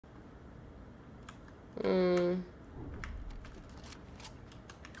Okay.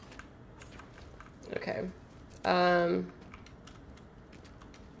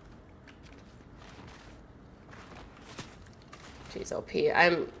 Jeez, LP.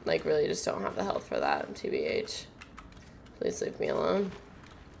 I'm, like, really just don't have the health for that, TBH. Please leave me alone.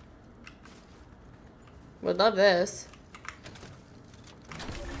 Would love this.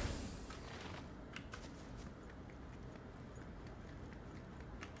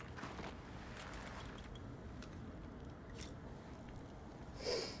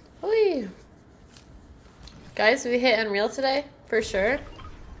 Oy. Guys, we hit Unreal today? For sure.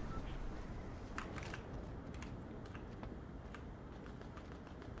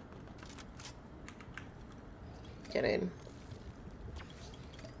 Kidding.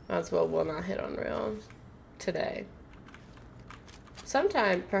 As well, will not hit Unreal today.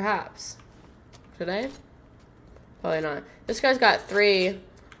 Sometime, perhaps. Today? Probably not. This guy's got three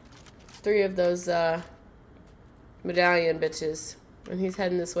of those medallion bitches. And he's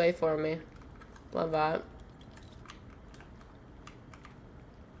heading this way for me. Love that.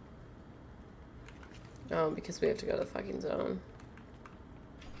 Oh, because we have to go to the fucking zone.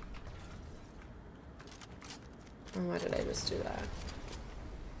 Oh, why did I just do that?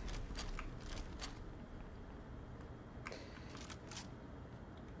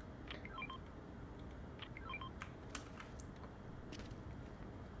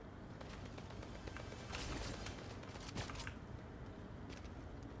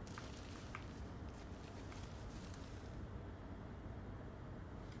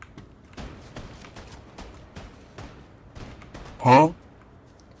 Huh?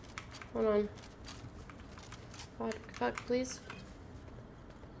 Hold on. Fuck, please.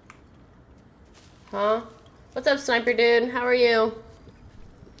 Huh? What's up, sniper dude? How are you?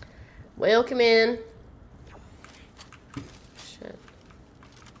 Welcome in. Shit.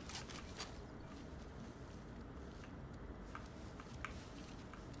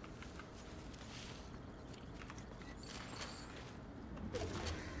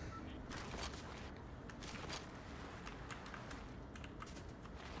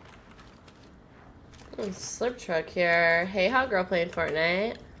 Slurp truck here. Hey, hot girl playing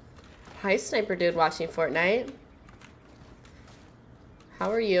Fortnite. Hi, sniper dude watching Fortnite.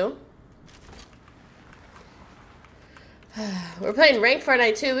 How are you? We're playing ranked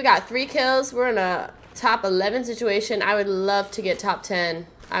Fortnite too. We got 3 kills. We're in a top 11 situation. I would love to get top 10.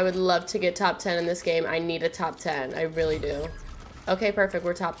 I would love to get top 10 in this game. I need a top 10. I really do. Okay, perfect.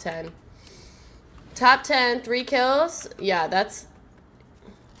 We're top 10. Top 10, 3 kills. Yeah, that's...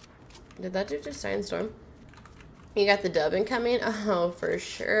 Did that dude just die in storm? You got the dub incoming? Oh, for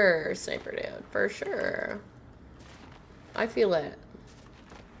sure, sniper dude. For sure. I feel it.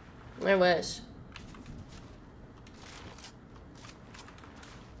 I wish.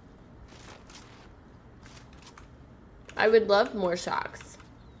 I would love more shocks.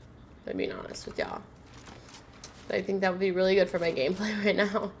 I'm being honest with y'all. I think that would be really good for my gameplay right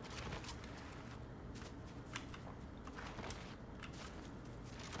now.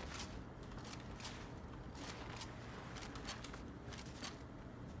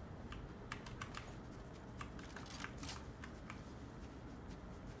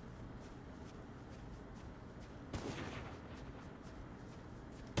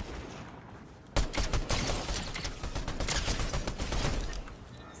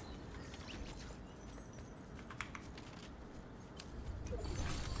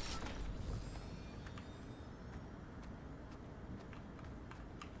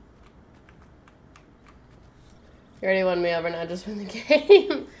 You already won me over, now just win the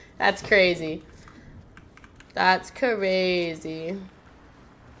game. That's crazy. That's crazy.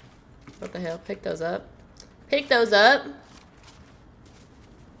 What the hell? Pick those up. Pick those up.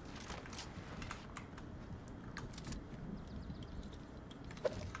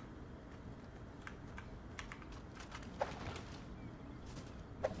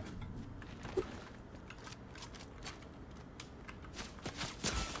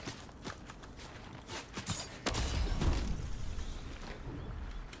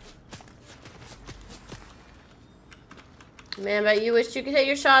 Man, but you wish you could hit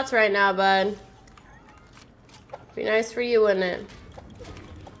your shots right now, bud. Be nice for you, wouldn't it?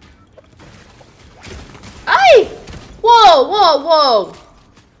 Ay! Whoa, whoa, whoa!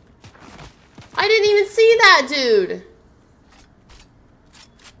 I didn't even see that, dude!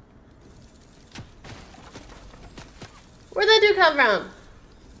 Where'd that dude come from?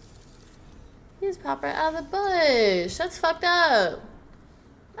 He just popped right out of the bush. That's fucked up.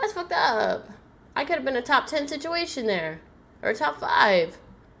 That's fucked up. I could have been a top 10 situation there. Or top 5.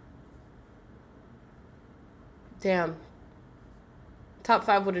 Damn. Top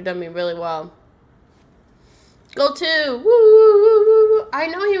 5 would have done me really well. Goal 2. Woo, woo, woo, woo, woo. I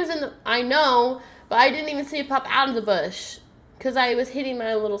know he was in the... I know, but I didn't even see it pop out of the bush. Because I was hitting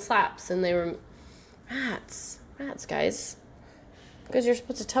my little slaps, and they were... Rats. Rats, guys. Because you're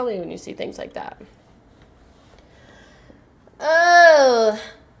supposed to tell me when you see things like that. Oh.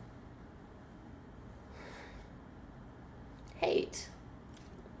 Hate.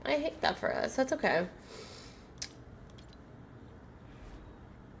 I hate that for us. That's okay.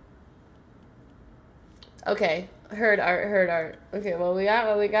 Okay. Heard art. Okay, well, we got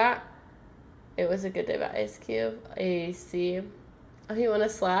what we got. It was a good day by Ice Cube. AC. Oh, you want to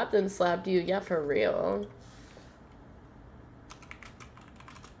slap? Then slapped you. Yeah, for real.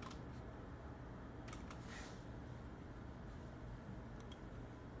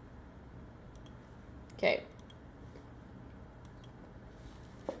 Okay.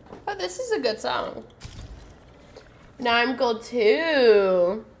 Oh, this is a good song. Now I'm gold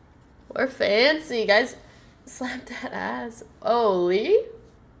 2. We're fancy, guys. Slap that ass. Holy.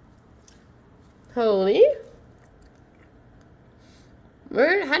 Holy.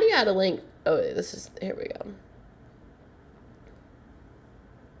 Where? How do you add a link? Oh, wait, this is... Here we go.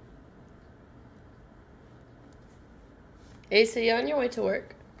 Ace, are you on your way to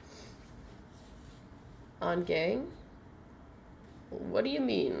work? On gang? What do you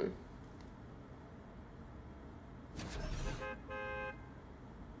mean?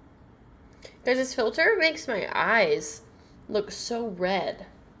 Guys, this filter makes my eyes look so red.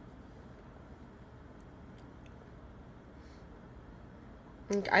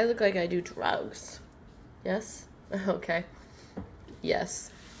 I look like I do drugs. Yes? Okay. Yes.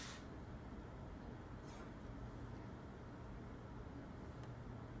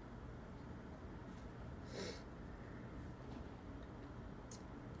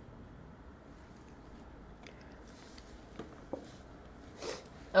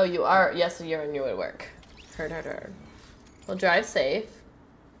 Oh, you are? Yes, you're on your way to work. Heard. Well, drive safe.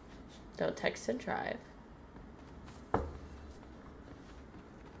 Don't text and drive.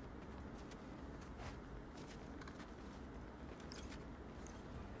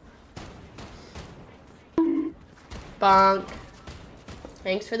 Bonk.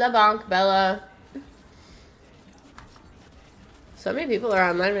 Thanks for the bonk, Bella. So many people are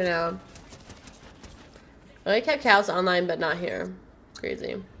online right now. I like how Cal's online, but not here.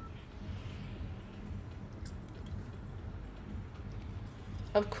 Crazy.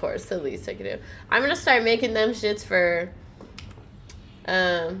 Of course, the least I could do. I'm gonna start making them shits for...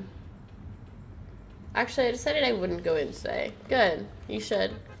 Actually, I decided I wouldn't go in today. Good. You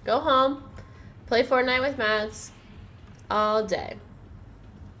should. Go home. Play Fortnite with Mads. All day.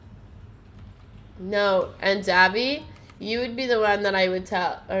 No, and Dabby, you would be the one that I would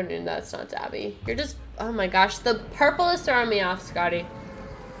tell. Oh, no, that's not Dabby. You're just, oh my gosh, the purple is throwing me off, Scotty.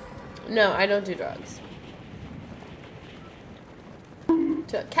 No, I don't do drugs.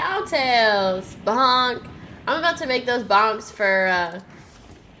 To Cowtails, bonk. I'm about to make those bonks for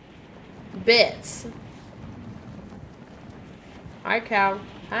bits. Hi, Cow.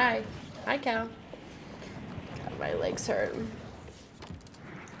 Hi. Hi, Cow. God, my legs hurt.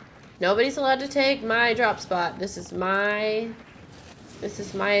 Nobody's allowed to take my drop spot. This is my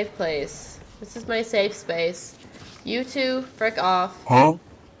place. This is my safe space. You two, frick off. Huh?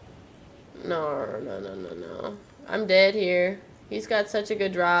 No. I'm dead here. He's got such a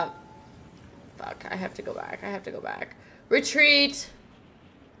good drop. Fuck, I have to go back. Retreat!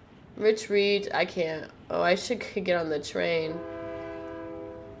 Retreat. I can't. Oh, I should get on the train.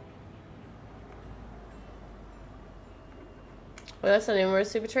 Well, that's not even where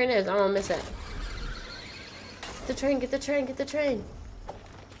Super Train is. I'm gonna miss it. Get the train.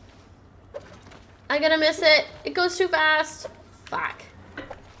 I'm gonna miss it. It goes too fast. Fuck.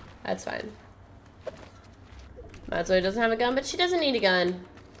 That's fine. Matsui doesn't have a gun, but she doesn't need a gun.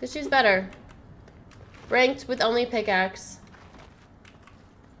 Because she's better. Ranked with only pickaxe.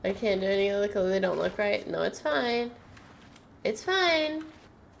 I can't do any of the color. They don't look right. No, it's fine. It's fine.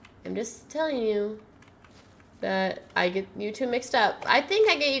 I'm just telling you that I get you two mixed up. I think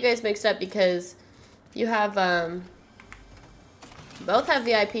I get you guys mixed up because you have, both have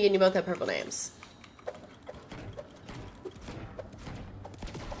VIP and you both have purple names.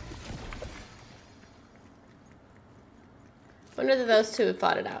 Wonder that those two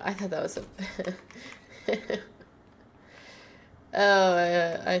fought it out. I thought that was a...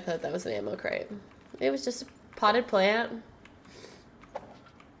 Oh, I thought that was an ammo crate. It was just a potted plant.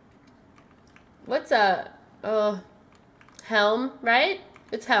 What's a... Oh, Helm, right?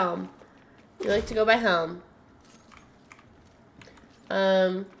 It's Helm. You like to go by Helm.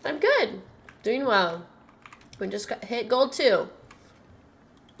 I'm good. Doing well. We just got hit gold 2.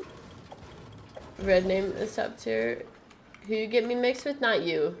 Red name is top tier. Who you get me mixed with? Not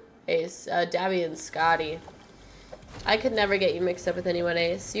you, Ace. Dabby and Scotty. I could never get you mixed up with anyone,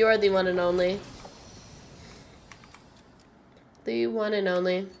 Ace. You are the one and only. The one and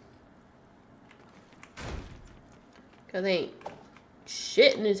only. Cause they ain't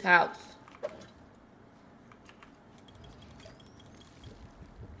shit in his house.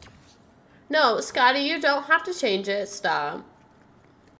 No, Scotty, you don't have to change it. Stop.